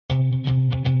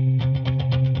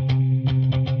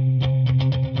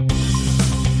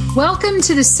Welcome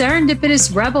to the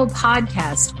Serendipitous Rebel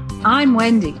podcast. I'm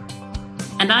Wendy.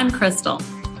 And I'm Krystal.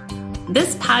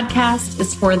 This podcast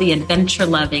is for the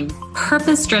adventure-loving,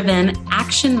 purpose-driven,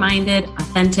 action-minded,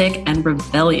 authentic, and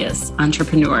rebellious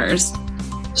entrepreneurs.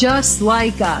 Just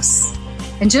like us.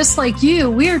 And just like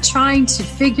you, we are trying to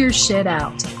figure shit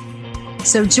out.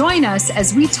 So join us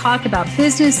as we talk about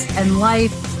business and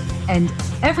life and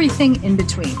everything in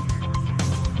between.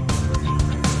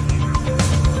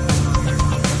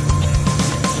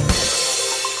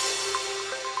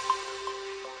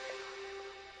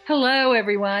 Hello,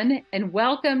 everyone, and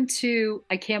welcome to,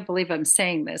 I can't believe I'm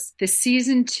saying this, the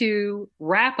season 2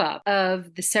 wrap up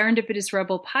of the Serendipitous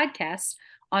Rebel podcast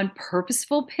on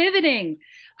purposeful pivoting.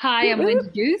 Hi, I'm Wendy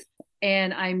Duth,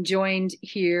 and I'm joined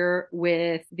here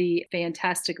with the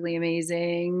fantastically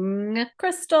amazing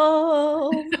Krystal.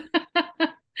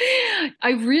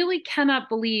 I really cannot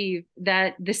believe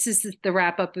that this is the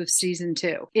wrap up of season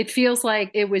 2. It feels like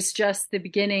it was just the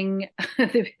beginning,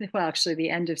 actually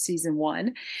the end of season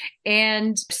 1,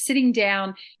 and sitting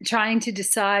down, trying to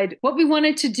decide what we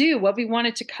wanted to do, what we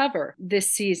wanted to cover this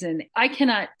season. I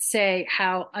cannot say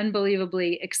how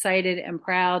unbelievably excited and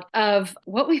proud of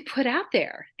what we put out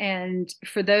there. And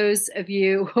for those of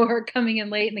you who are coming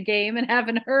in late in the game and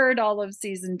haven't heard all of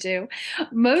season 2,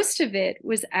 most of it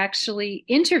was actually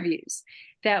interviews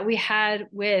that we had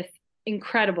with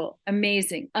incredible,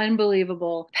 amazing,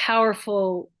 unbelievable,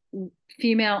 powerful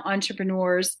female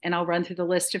entrepreneurs, and I'll run through the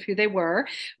list of who they were.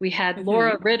 We had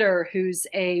Laura Ritter, who's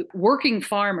a working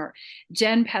farmer,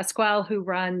 Jen Pasquale, who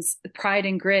runs Pride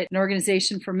and Grit, an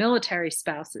organization for military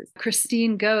spouses,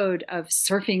 Christine Goad of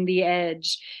Surfing the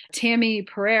Edge, Tammy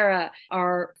Pereira,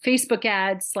 our Facebook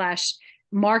ad /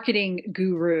 marketing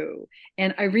guru,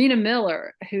 and Irina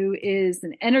Miller, who is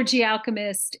an energy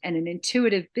alchemist and an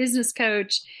intuitive business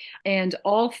coach and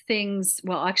all things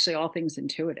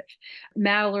intuitive.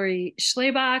 Mallory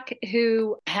Schlebach,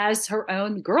 who has her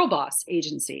own Girl Boss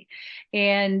agency,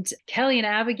 and Kelly and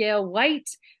Abigail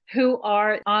White, who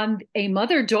are on a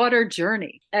mother-daughter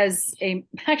journey as a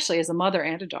mother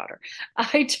and a daughter.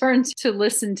 I turned to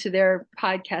listen to their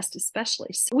podcast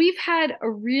especially. So we've had a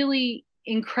really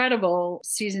incredible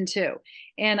season 2.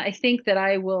 And I think that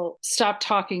I will stop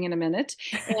talking in a minute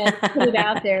and put it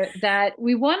out there that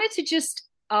we wanted to just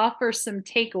offer some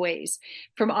takeaways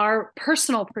from our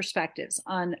personal perspectives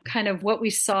on kind of what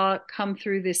we saw come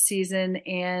through this season.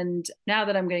 And now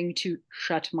that I'm going to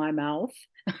shut my mouth.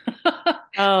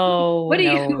 What do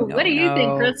you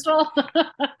think, Krystal?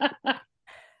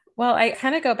 Well, I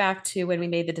kind of go back to when we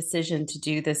made the decision to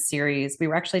do this series. We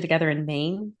were actually together in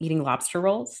Maine eating lobster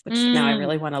rolls, which now I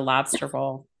really want a lobster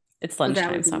roll. It's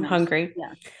lunchtime, so I'm hungry.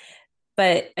 Yeah.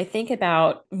 But I think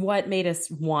about what made us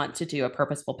want to do a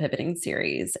purposeful pivoting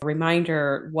series. A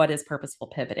reminder, what is purposeful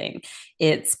pivoting?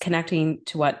 It's connecting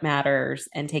to what matters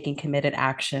and taking committed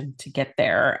action to get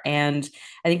there. And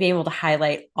I think being able to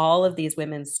highlight all of these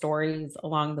women's stories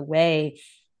along the way,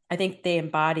 I think they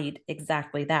embodied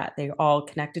exactly that. They all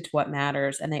connected to what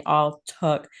matters, and they all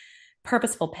took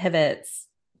purposeful pivots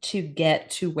to get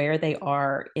to where they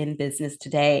are in business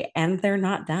today. And they're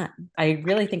not done. I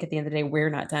really think at the end of the day, we're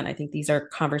not done. I think these are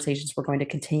conversations we're going to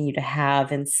continue to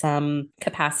have in some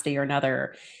capacity or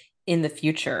another in the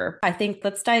future. I think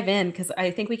let's dive in, because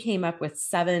I think we came up with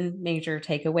 7 major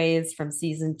takeaways from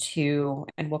season 2,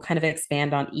 and we'll kind of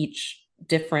expand on each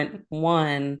different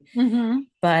one.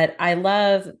 But I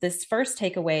love this first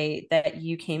takeaway that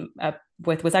you came up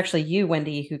with was actually you,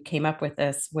 Wendy, who came up with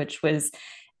this, which was,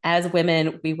 as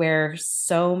women, we wear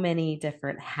so many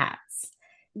different hats.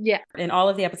 Yeah. In all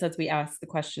of the episodes, we ask the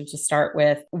question to start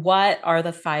with, what are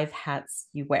the 5 hats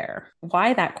you wear?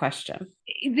 Why that question?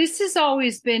 This has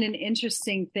always been an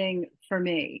interesting thing for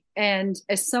me. And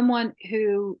as someone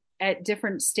who at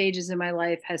different stages in my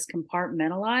life has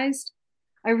compartmentalized,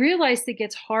 I realized it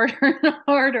gets harder and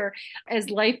harder as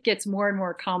life gets more and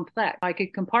more complex. I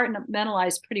could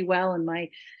compartmentalize pretty well in my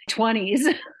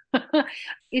 20s.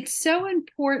 It's so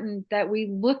important that we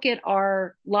look at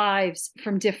our lives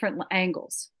from different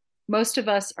angles. Most of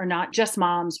us are not just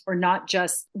moms or not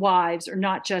just wives or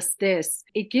not just this.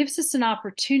 It gives us an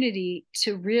opportunity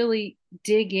to really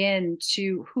dig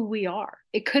into who we are.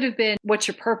 It could have been, what's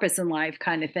your purpose in life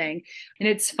kind of thing. And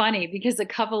it's funny because a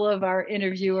couple of our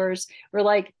interviewers were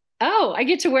like, oh, I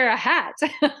get to wear a hat.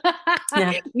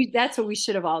 Yeah. That's what we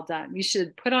should have all done. We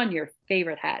should put on your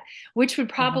favorite hat, which would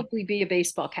probably be a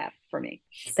baseball cap for me.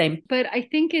 Same. But I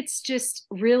think it's just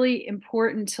really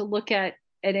important to look at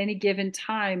at any given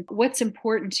time, what's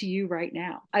important to you right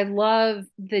now? I love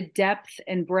the depth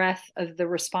and breadth of the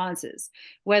responses,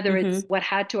 whether it's what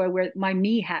hat do I wear? My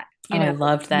me hat. Oh, I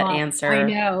loved that I answer.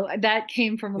 know that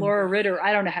came from Laura Ritter.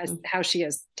 I don't know how she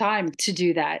has time to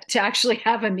do that, to actually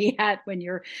have a me hat when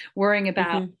you're worrying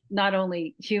about not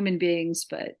only human beings,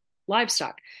 but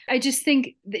livestock. I just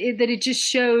think that it just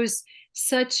shows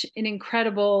such an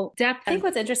incredible depth. I think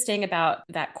what's interesting about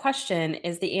that question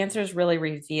is the answers really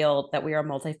revealed that we are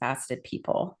multifaceted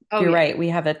people. You're right. We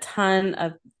have a ton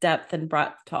of depth and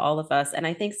breadth to all of us. And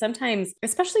I think sometimes,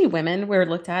 especially women, we're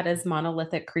looked at as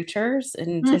monolithic creatures,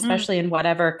 and especially in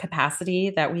whatever capacity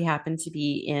that we happen to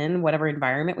be in, whatever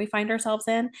environment we find ourselves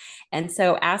in. And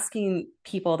so asking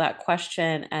people that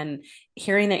question and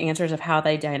hearing the answers of how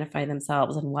they identify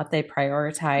themselves and what they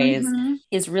prioritize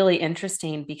is really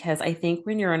interesting, because I think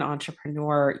when you're an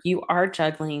entrepreneur, you are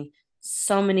juggling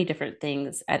so many different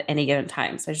things at any given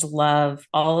time. So I just love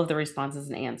all of the responses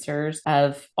and answers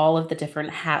of all of the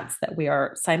different hats that we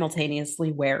are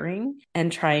simultaneously wearing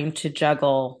and trying to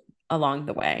juggle along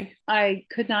the way. I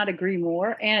could not agree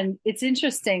more. And it's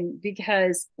interesting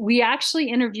because we actually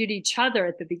interviewed each other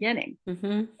at the beginning,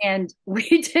 and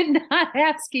we did not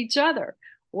ask each other,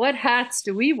 what hats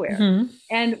do we wear?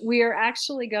 And we are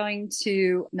actually going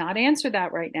to not answer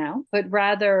that right now, but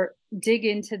rather dig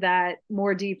into that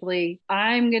more deeply.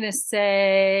 I'm going to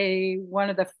say one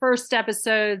of the first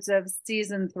episodes of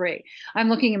season 3. I'm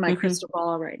looking at my crystal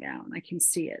ball right now and I can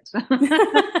see it.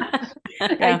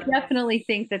 I definitely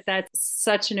think that that's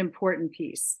such an important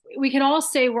piece. We can all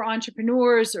say we're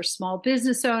entrepreneurs or small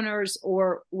business owners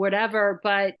or whatever,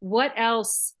 but what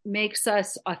else makes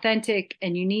us authentic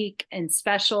and unique and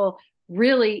special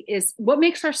really is what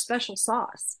makes our special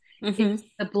sauce. It's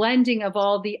the blending of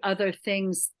all the other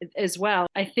things as well.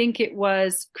 I think it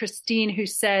was Christine who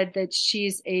said that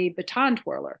she's a baton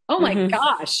twirler. Oh my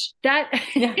gosh, that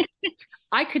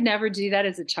I could never do that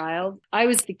as a child. I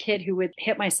was the kid who would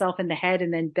hit myself in the head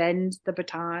and then bend the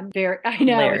baton. I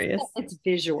know. Hilarious. It's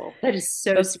visual. That is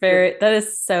so that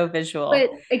is so visual. But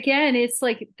again, it's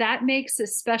like that makes a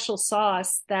special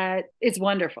sauce that is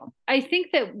wonderful. I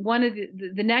think that one of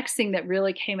the next thing that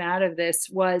really came out of this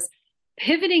was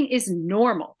pivoting is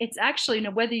normal. It's actually,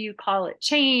 whether you call it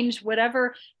change,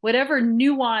 whatever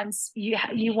nuance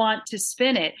you want to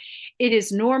spin it, it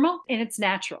is normal and it's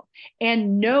natural.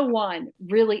 And no one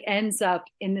really ends up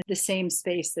in the same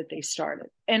space that they started.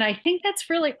 And I think that's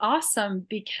really awesome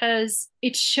because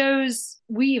it shows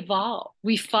we evolve.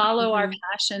 We follow our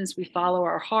passions, we follow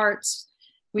our hearts,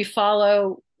 we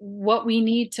follow what we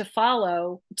need to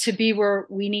follow to be where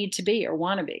we need to be or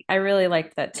want to be. I really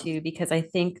like that too, because I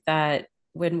think that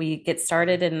when we get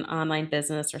started in online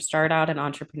business or start out in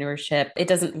entrepreneurship, it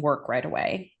doesn't work right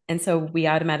away. And so we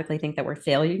automatically think that we're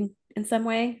failing in some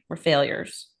way. We're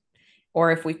failures.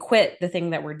 Or if we quit the thing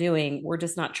that we're doing, we're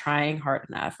just not trying hard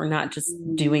enough. We're not just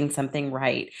doing something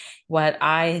right. What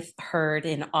I heard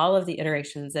in all of the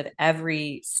iterations of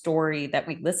every story that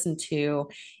we listened to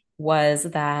was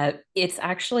that it's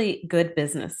actually good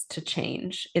business to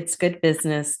change. It's good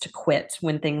business to quit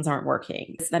when things aren't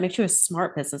working. That makes you a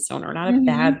smart business owner, not a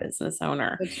bad business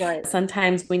owner. That's right.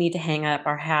 Sometimes we need to hang up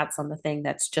our hats on the thing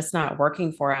that's just not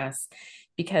working for us,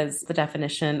 because the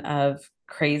definition of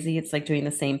crazy, it's like doing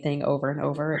the same thing over and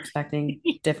over, expecting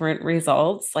different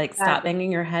results. Like stop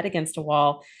banging your head against a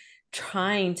wall,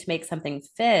 trying to make something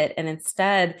fit, and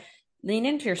instead lean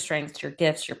into your strengths, your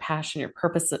gifts, your passion, your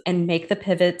purpose, and make the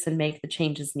pivots and make the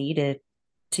changes needed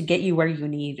to get you where you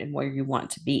need and where you want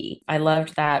to be. I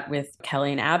loved that with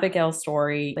Kelly and Abigail's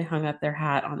story. They hung up their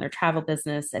hat on their travel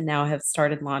business and now have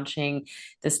started launching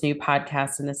this new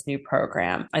podcast and this new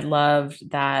program. I loved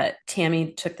that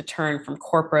Tammy took the turn from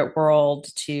corporate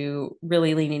world to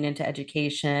really leaning into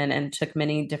education and took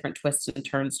many different twists and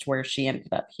turns to where she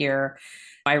ended up here.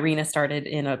 Irina started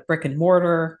in a brick and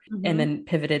mortar and then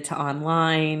pivoted to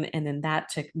online. And then that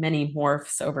took many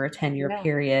morphs over a 10-year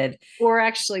period. Or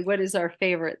actually, what is our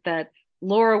favorite? That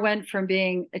Laura went from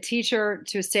being a teacher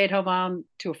to a stay-at-home mom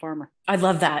to a farmer. I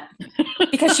love that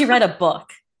because she read a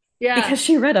book. Yeah. Because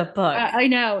she read a book. I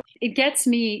know. It gets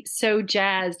me so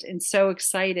jazzed and so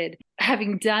excited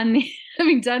having done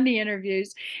the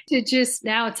interviews to just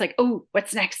now it's like, oh,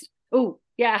 what's next? Oh,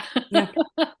 yeah.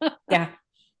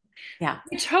 Yeah.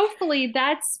 Which hopefully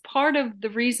that's part of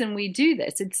the reason we do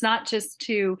this. It's not just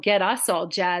to get us all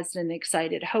jazzed and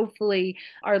excited. Hopefully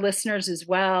our listeners as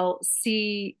well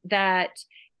see that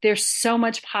there's so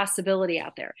much possibility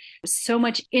out there, so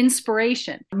much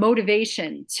inspiration,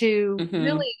 motivation to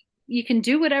really, you can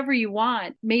do whatever you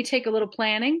want. May take a little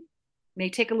planning,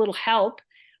 may take a little help,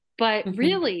 but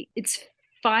really it's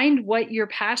find what you're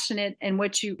passionate and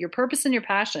your purpose and your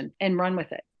passion and run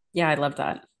with it. Yeah, I love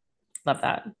that. Love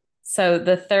that. So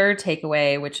the third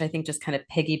takeaway, which I think just kind of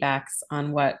piggybacks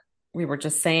on what we were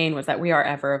just saying, was that we are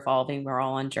ever evolving. We're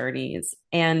all on journeys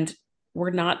and we're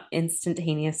not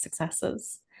instantaneous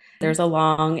successes. There's a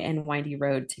long and windy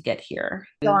road to get here.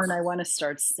 Darn, I want to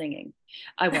start singing.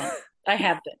 I won't. I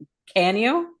have been. Can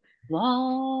you?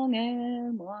 Long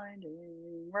and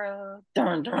winding road.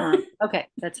 Darn, darn. Okay,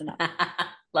 that's enough.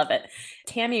 Love it.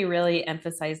 Tammy really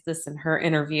emphasized this in her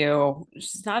interview.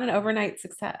 She's not an overnight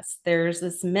success. There's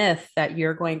this myth that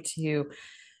you're going to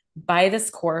buy this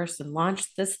course and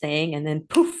launch this thing, and then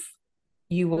poof,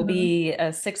 you will be a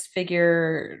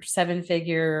 6-figure,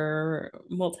 7-figure,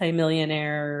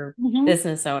 multimillionaire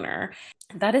business owner.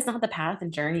 That is not the path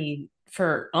and journey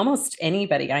for almost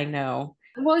anybody I know.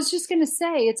 Well, I was just going to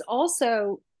say, it's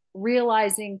also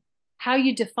realizing how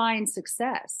you define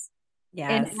success.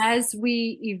 Yes. And as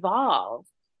we evolve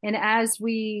and as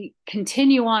we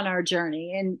continue on our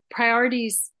journey and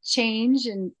priorities change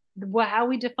and how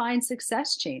we define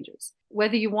success changes,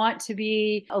 whether you want to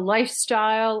be a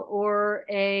lifestyle or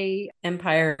a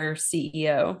empire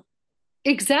CEO.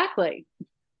 Exactly.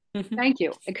 Thank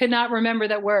you. I could not remember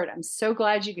that word. I'm so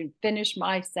glad you can finish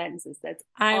my sentences.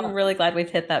 I'm awesome. Really glad we've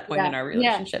hit that point in our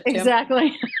relationship too.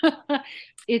 Exactly.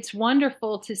 It's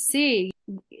wonderful to see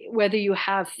whether you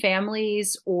have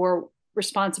families or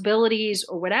responsibilities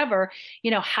or whatever,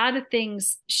 how do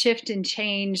things shift and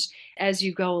change as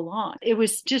you go along? It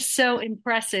was just so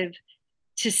impressive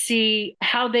to see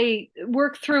how they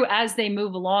work through as they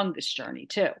move along this journey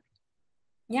too.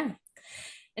 Yeah.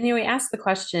 And we ask the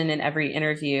question in every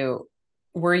interview,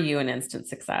 were you an instant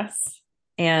success?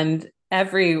 And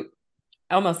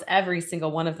almost every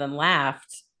single one of them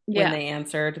laughed when they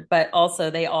answered, but also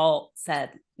they all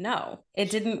said, no, it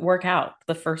didn't work out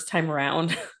the first time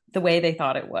around the way they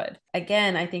thought it would.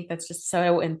 Again, I think that's just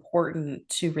so important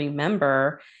to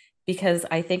remember, because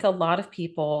I think a lot of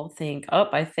people think, oh,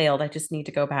 I failed. I just need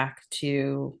to go back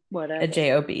to a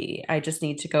job. I just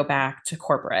need to go back to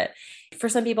corporate. For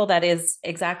some people, that is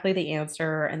exactly the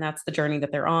answer. And that's the journey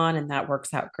that they're on. And that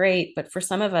works out great. But for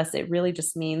some of us, it really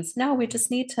just means, no, we just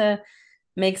need to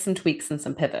make some tweaks and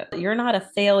some pivot. You're not a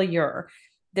failure.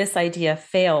 This idea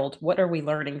failed. What are we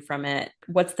learning from it?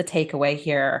 What's the takeaway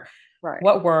here? Right.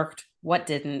 What worked? What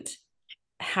didn't?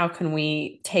 How can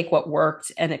we take what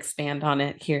worked and expand on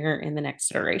it here in the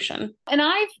next iteration? And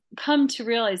I've come to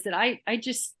realize that I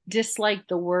just dislike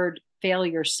the word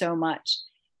failure so much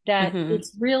that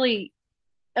it's really,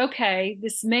 okay,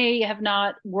 this may have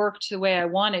not worked the way I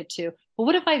wanted to, but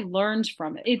what have I learned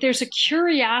from it? There's a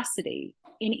curiosity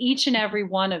in each and every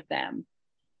one of them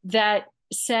that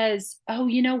says, oh,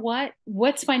 you know what?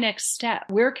 What's my next step?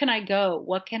 Where can I go?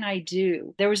 What can I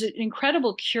do? There was an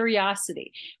incredible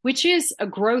curiosity, which is a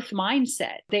growth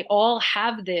mindset. They all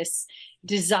have this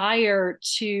desire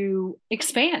to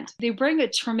expand. They bring a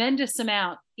tremendous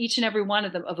amount, each and every one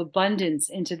of them, of abundance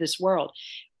into this world.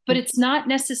 But it's not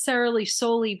necessarily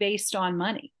solely based on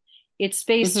money. It's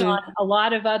based on a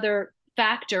lot of other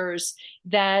factors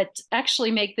that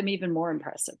actually make them even more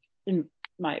impressive, in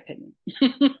my opinion.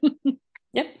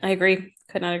 Yep, I agree.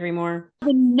 Could not agree more.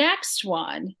 The next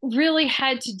one really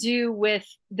had to do with,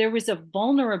 there was a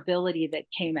vulnerability that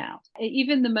came out.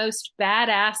 Even the most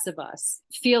badass of us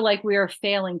feel like we are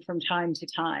failing from time to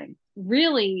time.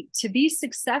 Really, to be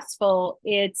successful,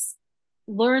 it's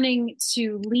learning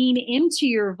to lean into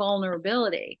your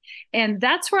vulnerability. And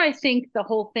that's where I think the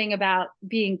whole thing about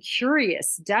being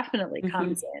curious definitely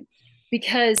comes in,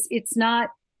 because it's not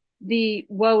the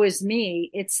woe is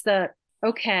me. It's the,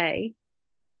 okay,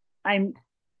 I'm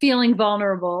feeling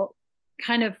vulnerable,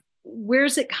 kind of,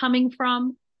 where's it coming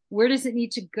from? Where does it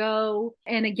need to go?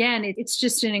 And again, it's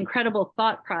just an incredible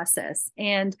thought process.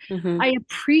 And I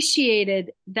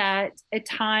appreciated that at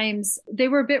times they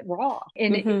were a bit raw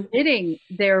in admitting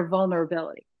their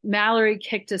vulnerability. Mallory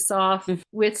kicked us off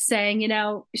with saying,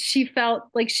 she felt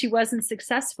like she wasn't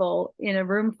successful in a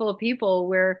room full of people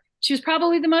where she was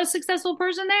probably the most successful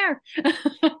person there.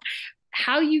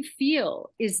 How you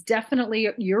feel is definitely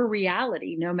your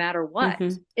reality, no matter what.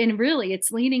 And really,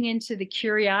 it's leaning into the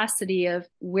curiosity of,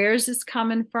 where's this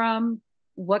coming from?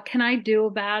 What can I do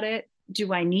about it?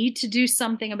 Do I need to do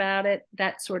something about it?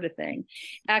 That sort of thing.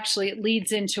 Actually, it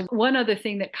leads into one other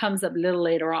thing that comes up a little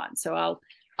later on. So I'll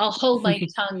I'll hold my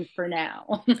tongue for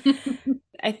now.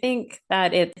 I think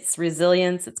that it's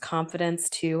resilience, it's confidence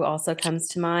too also comes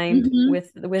to mind Hmm.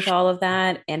 with all of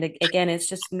that. And again, it's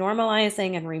just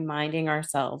normalizing and reminding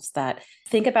ourselves that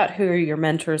think about who your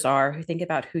mentors are, think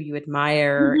about who you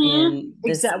admire Hmm. in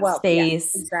this Exactly. Well, yeah,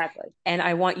 space. exactly. And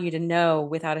I want you to know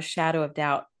without a shadow of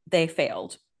doubt, they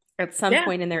failed. At some Yeah.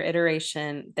 point in their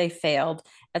iteration, they failed.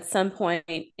 At some point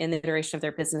in the iteration of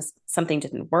their business, something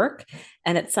didn't work.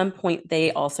 And at some point,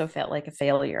 they also felt like a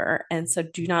failure. And so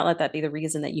do not let that be the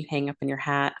reason that you hang up in your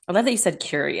hat. I love that you said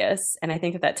curious. And I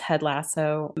think of that Ted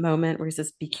Lasso moment where he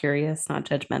says, be curious, not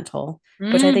judgmental,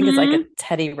 which I think is like a Hmm.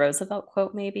 Teddy Roosevelt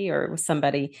quote, maybe, or with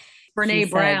somebody. He Brene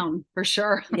said, Brown, for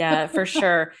sure. yeah, for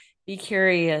sure. Be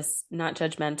curious, not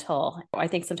judgmental. I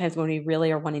think sometimes when we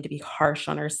really are wanting to be harsh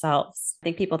on ourselves, I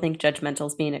think people think judgmental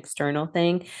is being an external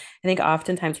thing. I think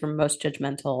oftentimes we're most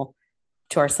judgmental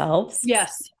to ourselves.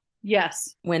 Yes.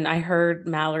 Yes. When I heard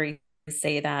Mallory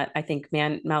say that, I think,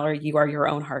 man, Mallory, you are your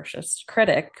own harshest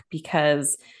critic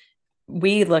because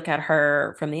we look at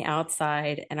her from the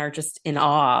outside and are just in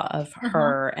awe of Uh-huh.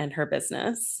 her and her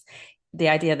business. The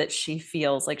idea that she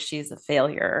feels like she's a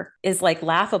failure is like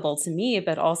laughable to me,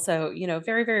 but also,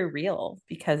 very, very real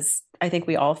because I think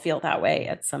we all feel that way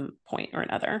at some point or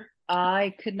another.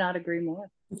 I could not agree more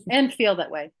and feel that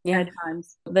way Yeah. at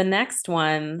times. The next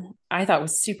one I thought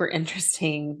was super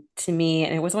interesting to me.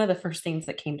 And it was one of the first things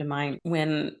that came to mind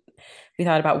when we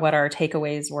thought about what our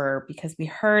takeaways were, because we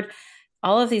heard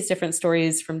all of these different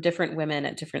stories from different women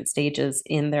at different stages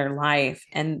in their life.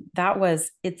 And that was,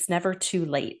 it's never too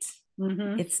late.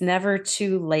 Hmm. It's never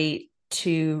too late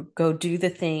to go do the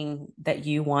thing that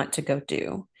you want to go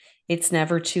do. It's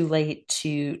never too late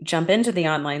to jump into the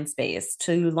online space,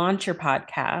 to launch your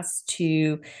podcast,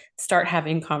 to start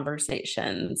having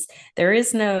conversations. There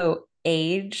is no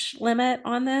age limit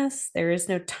on this. There is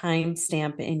no time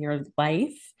stamp in your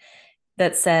life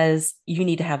that says you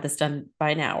need to have this done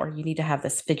by now or you need to have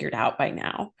this figured out by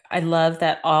now. I love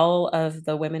that all of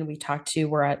the women we talked to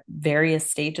were at various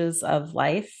stages of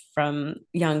life, from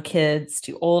young kids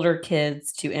to older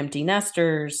kids to empty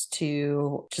nesters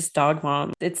to just dog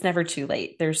mom. It's never too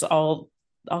late. There's all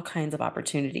kinds of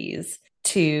opportunities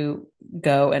to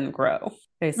go and grow,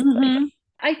 basically. Hmm.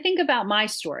 I think about my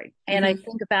story and I Mm-hmm.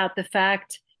 think about the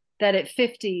fact that at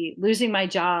 50, losing my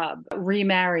job,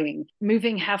 remarrying,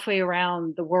 moving halfway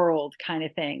around the world kind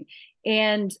of thing.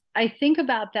 And I think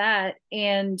about that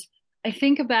and I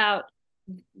think about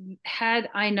had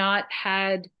I not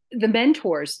had the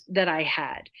mentors that I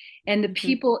had and the Mm-hmm.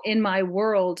 people in my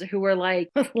world who were like,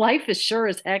 life is sure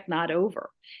as heck not over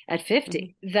at Mm-hmm.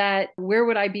 50, that where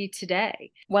would I be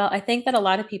today? Well, I think that a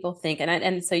lot of people think,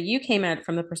 and so you came at it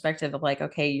from the perspective of like,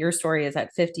 okay, your story is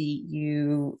at 50,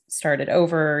 you started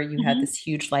over, you had Mhm. this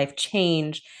huge life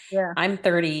change. Yeah. I'm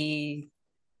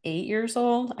 38 years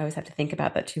old. I always have to think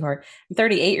about that too hard. I'm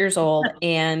 38 years old,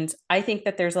 and I think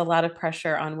that there's a lot of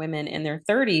pressure on women in their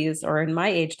 30s or in my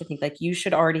age to think like you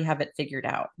should already have it figured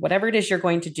out. Whatever it is you're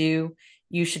going to do,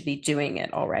 you should be doing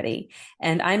it already.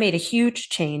 And I made a huge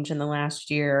change in the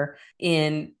last year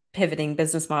in pivoting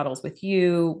business models with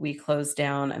you. We closed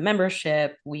down a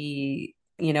membership.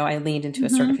 I leaned into a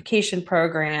Hmm. certification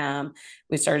program.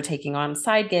 We started taking on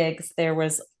side gigs. There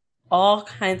was all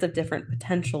kinds of different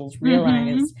potentials Hmm.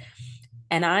 realized.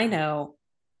 And I know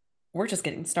we're just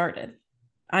getting started.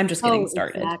 I'm just getting Oh,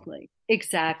 started. exactly.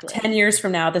 Exactly. 10 years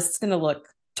from now, this is going to look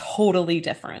totally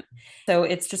different. So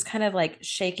it's just kind of like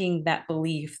shaking that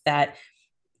belief that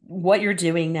what you're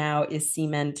doing now is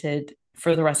cemented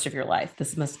for the rest of your life.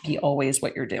 This must be always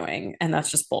what you're doing. And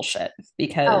that's just bullshit Oh,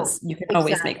 because you can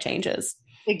always make exactly. changes.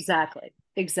 Exactly.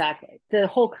 Exactly. The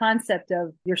whole concept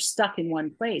of you're stuck in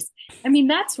one place. I mean,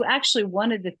 that's actually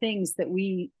one of the things that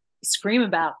we scream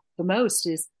about the most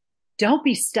is don't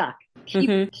be stuck.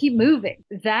 Mm-hmm. Keep moving.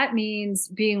 That means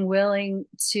being willing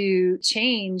to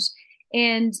change.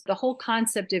 And the whole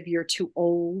concept of you're too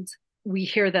old, we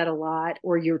hear that a lot,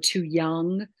 or you're too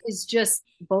young is just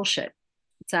bullshit.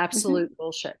 It's Mm-hmm. absolute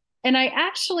bullshit. And I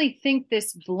actually think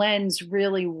this blends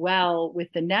really well with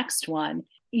the next one.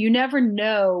 You never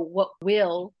know what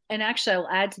will, and actually, I'll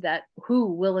add to that, who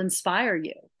will inspire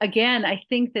you. Again, I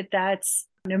think that that's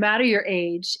no matter your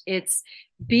age, it's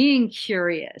being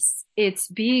curious, it's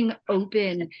being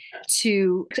open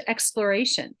to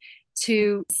exploration,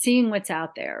 to seeing what's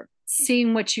out there,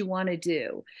 seeing what you want to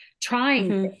do, trying.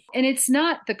 Mm-hmm. And it's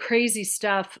not the crazy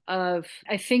stuff of,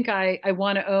 I think I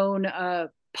want to own a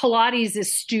Pilates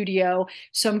studio,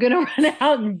 so I'm going to run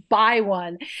out and buy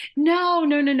one. No,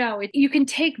 no, no, no. You can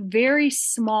take very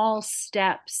small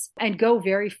steps and go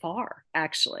very far,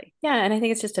 actually. Yeah, and I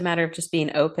think it's just a matter of just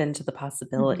being open to the Mhm.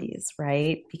 possibilities,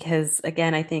 right? Because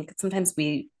again, I think sometimes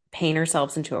we paint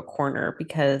ourselves into a corner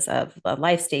because of the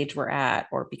life stage we're at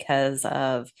or because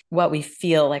of what we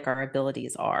feel like our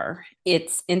abilities are.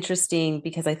 It's interesting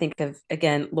because I think of,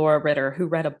 again, Laura Ritter, who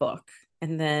read a book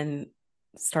and then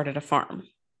started a farm,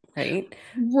 right?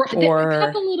 A Or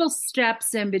couple little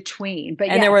steps in between, but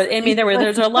and there yes. were, I mean,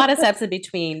 there's a lot of steps in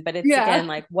between, but it's Yeah. again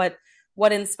like what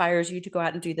inspires you to go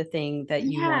out and do the thing that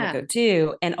you want to Yeah. go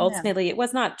do. And Yeah. ultimately it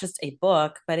was not just a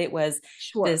book, but it was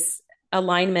Sure. this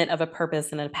alignment of a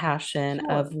purpose and a passion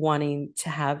Sure. of wanting to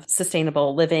have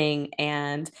sustainable living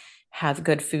and have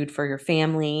good food for your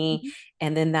family. Mhm.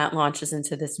 And then that launches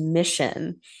into this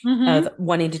mission of Mhm.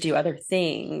 wanting to do other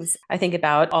things. I think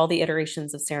about all the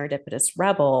iterations of Serendipitous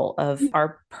Rebel, of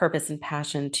our purpose and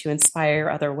passion to inspire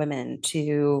other women,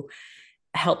 to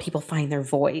help people find their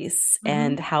voice,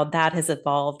 and Mhm. how that has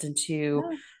evolved into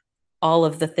Yeah, all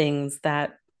of the things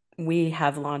that we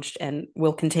have launched and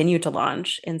will continue to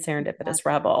launch in Serendipitous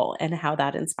exactly. Rebel, and how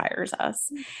that inspires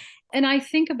us. And I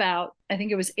think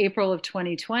it was April of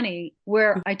 2020,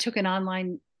 where I took an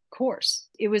online course.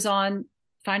 It was on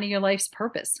finding your life's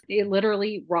purpose. It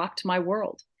literally rocked my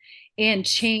world and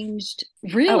changed Oh,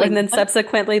 and really then what,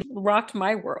 subsequently rocked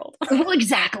my world. well,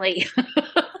 exactly.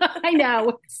 I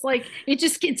know. It's like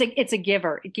it's a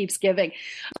giver. It keeps giving.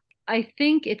 I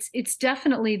think it's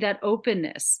definitely that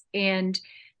openness and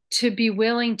to be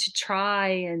willing to try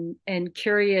and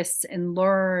curious and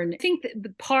learn. I think that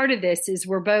the part of this is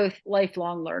we're both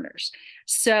lifelong learners.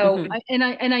 So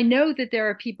Mm-hmm. I know that there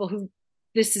are people who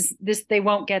this they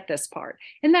won't get this part.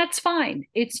 And that's fine.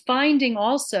 It's finding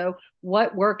also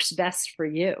what works best for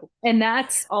you. And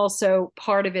that's also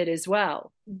part of it as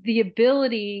well. The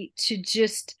ability to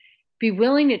just be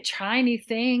willing to try new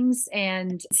things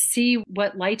and see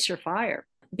what lights your fire.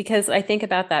 Because I think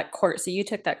about that course. So you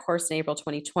took that course in April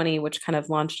 2020, which kind of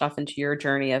launched off into your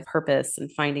journey of purpose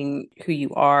and finding who you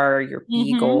are, your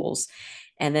B Mm-hmm. goals.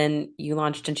 And then you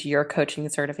launched into your coaching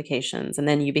certifications. And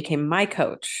then you became my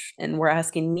coach and were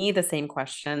asking me the same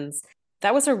questions.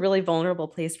 That was a really vulnerable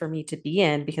place for me to be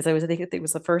in, because I think it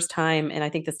was the first time. And I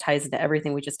think this ties into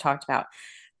everything we just talked about.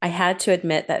 I had to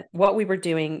admit that what we were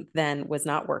doing then was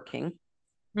not working.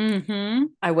 Mm-hmm.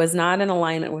 I was not in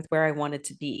alignment with where I wanted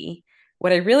to be.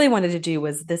 What I really wanted to do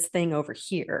was this thing over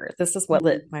here. This is what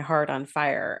lit my heart on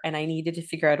fire. And I needed to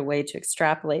figure out a way to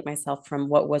extrapolate myself from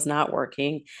what was not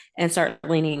working and start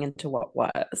leaning into what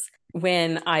was.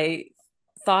 When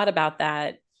thought about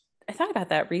that, I thought about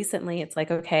that recently. It's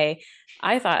like, okay,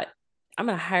 I thought I'm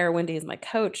going to hire Wendy as my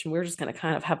coach and we're just going to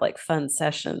kind of have like fun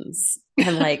sessions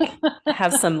and like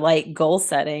have some light goal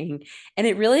setting. And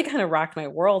it really kind of rocked my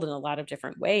world in a lot of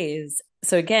different ways.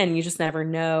 So again, you just never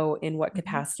know in what Mm-hmm.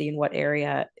 capacity, in what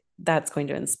area that's going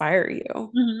to inspire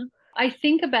you. Mm-hmm. I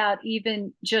think about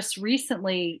even just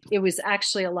recently, it was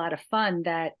actually a lot of fun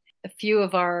that a few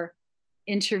of our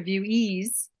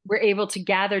interviewees were able to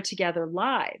gather together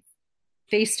live,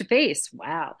 face to face.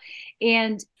 Wow.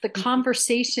 And the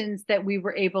conversations that we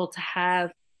were able to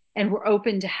have and were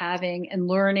open to having and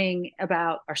learning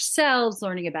about ourselves,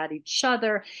 learning about each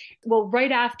other. Well,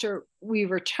 right after we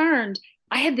returned,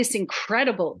 I had this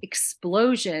incredible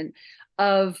explosion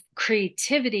of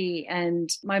creativity and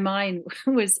my mind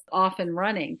was off and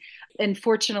running. And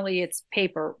fortunately, it's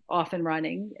paper off and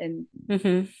running and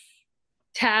Mm-hmm.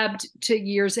 tabbed to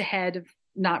years ahead of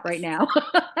not right now.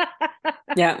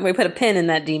 Yeah, we put a pin in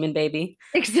that demon baby.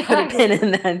 Put a pin Exactly.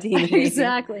 in that demon baby.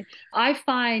 Exactly. I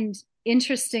find,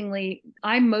 interestingly,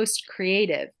 I'm most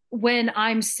creative when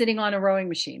I'm sitting on a rowing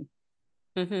machine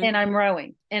Mm-hmm. and I'm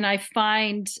rowing. And I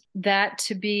find that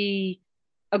to be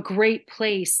a great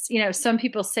place. You know, some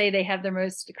people say they have their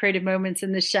most creative moments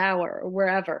in the shower or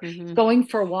wherever, Mm-hmm. going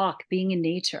for a walk, being in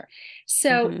nature.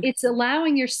 So Mm-hmm. it's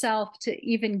allowing yourself to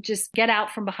even just get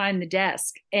out from behind the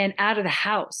desk and out of the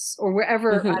house or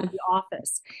wherever out Mm-hmm. of the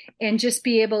office and just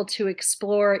be able to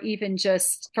explore even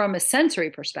just from a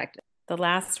sensory perspective. The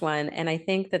last one. And I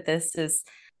think that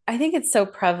I think it's so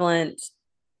prevalent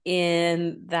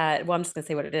in that. Well, I'm just going to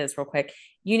say what it is real quick.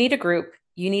 You need a group,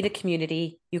 you need a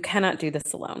community. You cannot do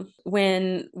this alone.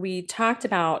 When we talked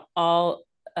about all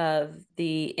of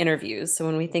the interviews, so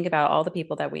when we think about all the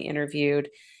people that we interviewed,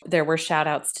 there were shout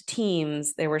outs to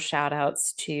teams, there were shout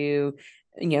outs to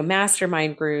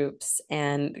mastermind groups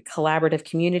and collaborative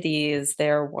communities.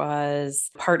 There was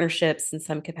partnerships in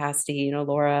some capacity.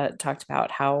 Laura talked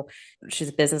about how she's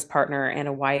a business partner and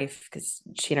a wife because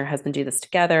she and her husband do this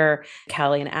together.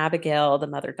 Callie and Abigail, the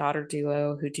mother-daughter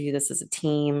duo who do this as a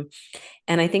team.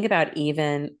 And I think about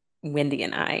even Wendy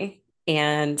and I,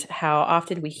 and how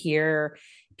often we hear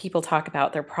people talk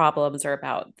about their problems or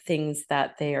about things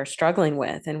that they are struggling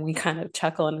with. And we kind of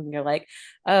chuckle and you're like,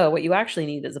 oh, what you actually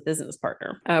need is a business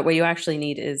partner. What you actually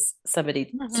need is somebody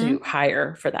to Mm-hmm.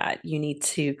 hire for that. You need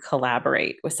to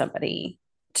collaborate with somebody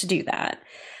to do that.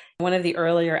 One of the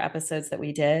earlier episodes that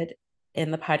we did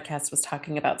in the podcast was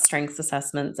talking about strengths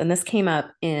assessments. And this came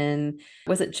up in,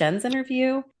 was it Jen's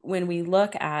interview? When we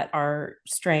look at our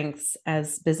strengths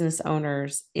as business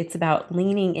owners, it's about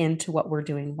leaning into what we're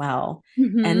doing well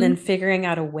and then Mm-hmm. figuring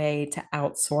out a way to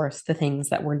outsource the things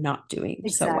that we're not doing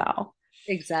so Exactly. well.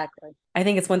 Exactly. I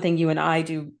think it's one thing you and I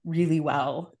do really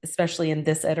well, especially in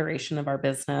this iteration of our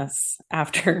business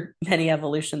after many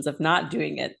evolutions of not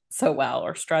doing it so well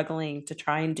or struggling to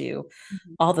try and do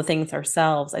Mhm. all the things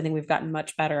ourselves. I think we've gotten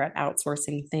much better at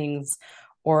outsourcing things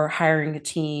or hiring a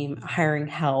team, hiring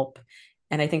help.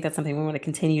 And I think that's something we want to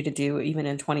continue to do even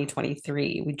in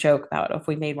 2023. We joke about if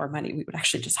we made more money, we would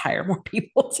actually just hire more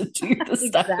people to do the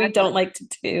stuff we don't Exactly. like to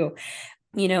do.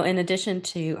 In addition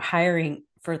to hiring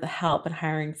for the help and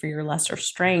hiring for your lesser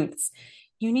strengths,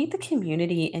 you need the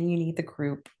community and you need the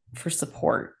group for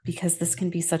support because this can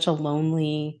be such a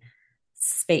lonely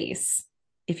space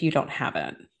if you don't have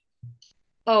it.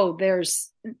 Oh,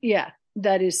 yeah,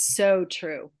 that is so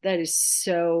true. That is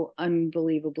so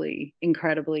unbelievably,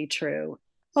 incredibly true.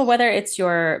 Well, whether it's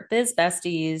your biz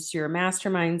besties, your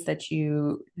masterminds that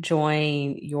you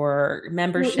join, your Or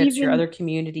memberships, your even, other yeah,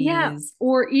 communities.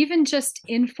 or even just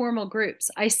informal groups.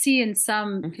 I see in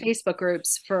some Mhm, Facebook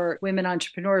groups for women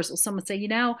entrepreneurs, will someone say,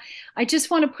 I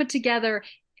just want to put together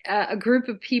a group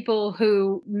of people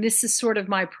who this is sort of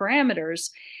my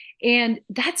parameters. And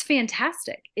that's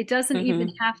fantastic. It doesn't even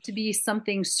mhm, have to be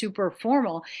something super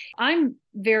formal. I'm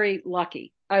very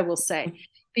lucky, I will say,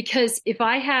 because if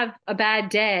I have a bad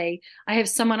day, I have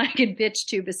someone I can bitch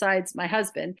to besides my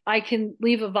husband. I can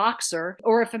leave a Voxer,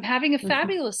 or if I'm having a mhm.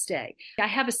 fabulous day, I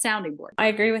have a sounding board. I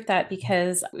agree with that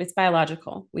because it's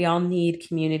biological. We all need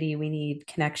community, we need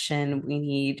connection, we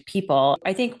need people.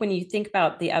 I think when you think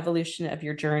about the evolution of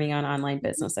your journey on online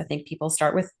business, I think people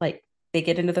start with like they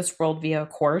get into this world via a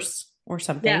course or Yeah.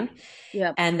 something,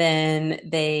 Yeah. and then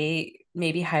they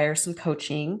maybe hire some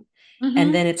coaching, and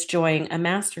Mm-hmm. then it's join a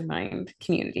mastermind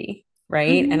community.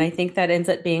 Right. And Mm-hmm. I think that ends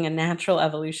up being a natural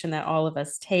evolution that all of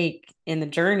us take in the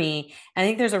journey. I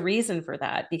think there's a reason for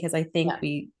that because I think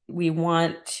Yeah. we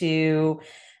want to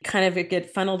kind of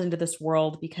get funneled into this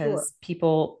world Sure. because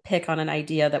people pick on an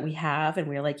idea that we have and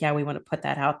we're like, yeah, we want to put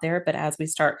that out there. But as we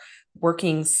start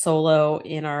working solo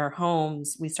in our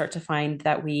homes, we start to find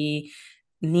that we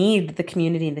need the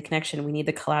community and the connection. We need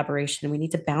the collaboration. We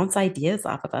need to bounce ideas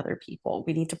off of other people.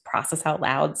 We need to process out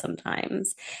loud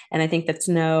sometimes. And I think that's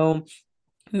no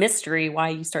mystery why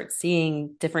you start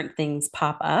seeing different things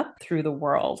pop up through the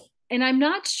world. And I'm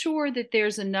not sure that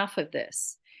there's enough of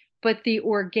this, but the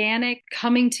organic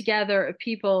coming together of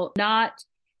people not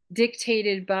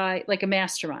dictated by like a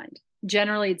mastermind.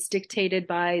 Generally, it's dictated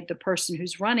by the person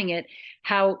who's running it,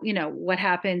 how, what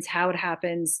happens, how it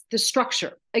happens, the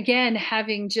structure. Again,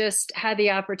 having just had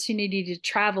the opportunity to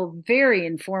travel very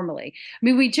informally. I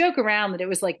mean, we joke around that it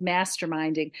was like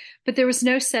masterminding, but there was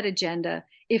no set agenda.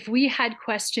 If we had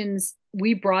questions,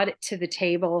 we brought it to the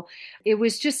table. It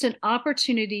was just an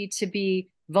opportunity to be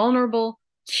vulnerable,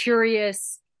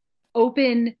 curious,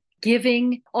 open,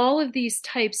 giving, all of these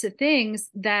types of things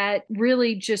that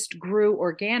really just grew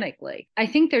organically. I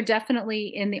think there definitely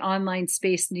in the online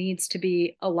space needs to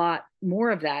be a lot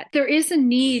more of that. There is a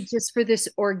need just for this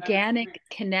organic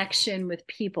connection with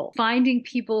people, finding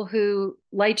people who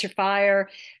light your fire,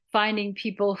 finding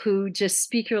people who just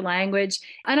speak your language.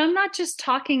 And I'm not just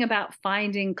talking about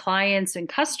finding clients and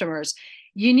customers.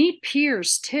 You need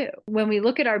peers too. When we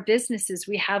look at our businesses,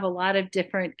 we have a lot of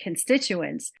different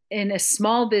constituents. In a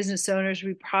small business owners,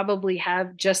 we probably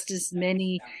have just as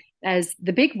many as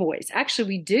the big boys. Actually,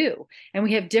 we do. And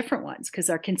we have different ones because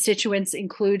our constituents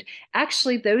include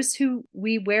actually those who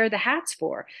we wear the hats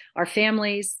for, our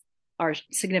families, our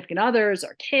significant others,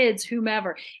 our kids,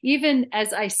 whomever. Even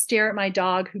as I stare at my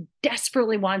dog who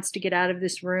desperately wants to get out of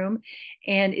this room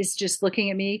and is just looking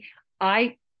at me,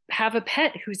 I have a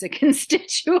pet who's a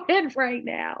constituent right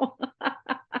now.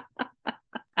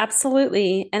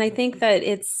 Absolutely. And I think that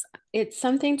it's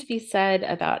something to be said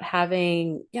about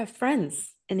having, yeah,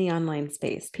 friends in the online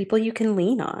space, people you can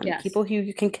lean on, Yes. people who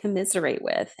you can commiserate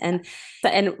with. And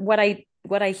what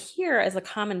I hear as a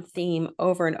common theme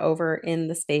over and over in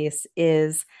the space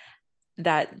is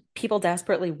that people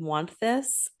desperately want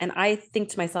this. And I think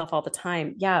to myself all the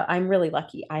time, yeah, I'm really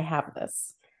lucky. I have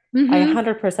this. I Mm-hmm.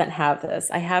 100% have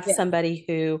this. I have Yeah. somebody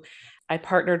who I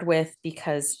partnered with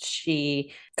because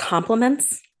she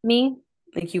compliments me.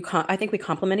 I think we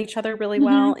complement each other really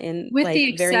well in With the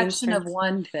like varying exception of strengths.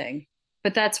 one thing,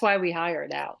 but that's why we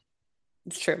hired out.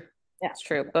 It's true. Yeah. It's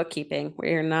true. Bookkeeping.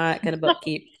 We're not going to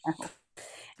bookkeep.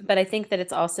 But I think that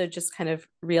it's also just kind of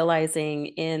realizing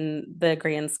in the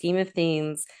grand scheme of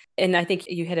things, and I think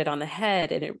you hit it on the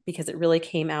head, and because it really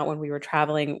came out when we were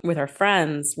traveling with our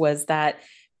friends, was that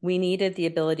we needed the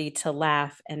ability to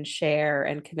laugh and share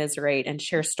and commiserate and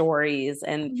share stories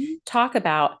and talk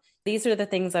about these are the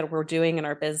things that we're doing in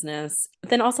our business, but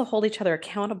then also hold each other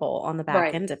accountable on the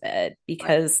back end of it,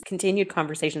 because continued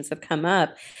conversations have come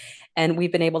up and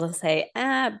we've been able to say,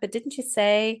 but didn't you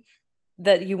say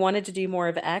that you wanted to do more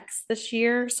of X this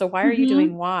year? So why are you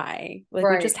doing Y? Like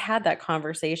we just had that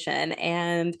conversation,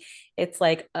 and it's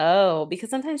like, oh, because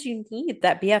sometimes you need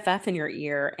that BFF in your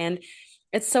ear. And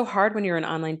it's so hard when you're an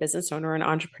online business owner or an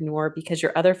entrepreneur because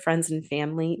your other friends and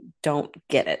family don't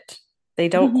get it. They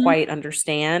don't quite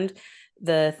understand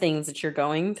the things that you're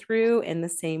going through in the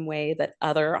same way that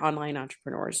other online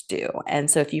entrepreneurs do. And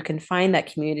so if you can find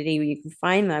that community, you can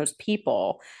find those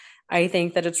people, I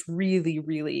think that it's really,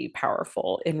 really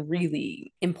powerful and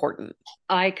really important.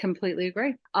 I completely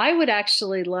agree. I would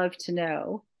actually love to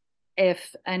know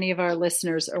if any of our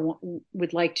listeners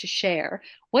would like to share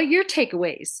what your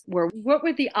takeaways were. What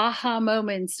were the aha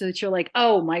moments that you're like,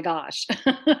 oh my gosh?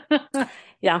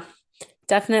 Yeah,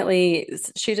 definitely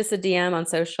shoot us a DM on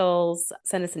socials,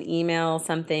 send us an email,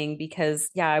 something, because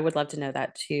yeah, I would love to know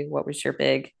that too. What was your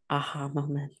big aha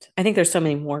moment? I think there's so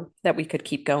many more that we could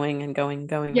keep going and going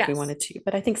if we wanted to,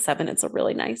 but I think 7 is a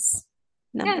really nice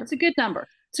number. Yeah, it's a good number.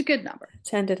 It's a good number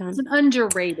to end it on. It's an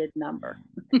underrated number.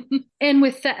 And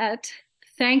with that,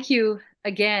 thank you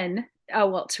again,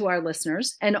 to our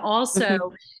listeners, and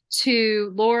also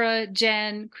to Laura,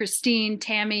 Jen, Christine,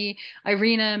 Tammy,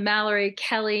 Irina, Mallory,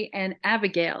 Kelly, and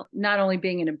Abigail, not only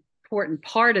being an important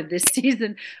part of this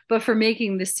season, but for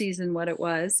making this season what it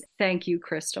was. Thank you,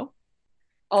 Krystal.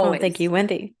 Always. Oh, thank you,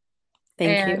 Wendy.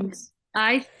 Thank you.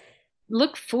 I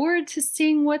look forward to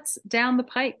seeing what's down the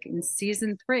pike in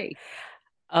season 3.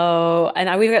 Oh,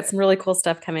 and we've got some really cool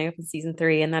stuff coming up in season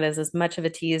 3, and that is as much of a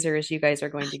teaser as you guys are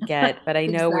going to get. But I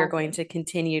know we're going to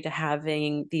continue to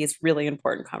having these really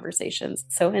important conversations.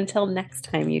 So until next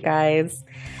time, you guys,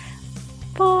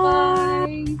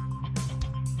 bye.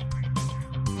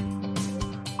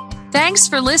 Thanks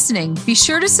for listening. Be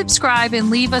sure to subscribe and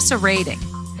leave us a rating.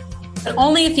 But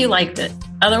only if you liked it.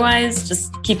 Otherwise,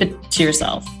 just keep it to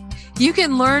yourself. You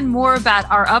can learn more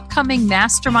about our upcoming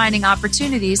masterminding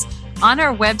opportunities on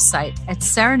our website at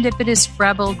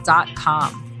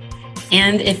serendipitousrebel.com.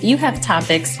 And if you have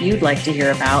topics you'd like to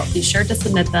hear about, be sure to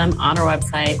submit them on our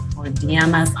website or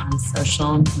DM us on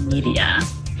social media.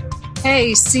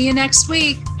 Hey, see you next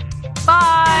week.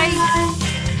 Bye.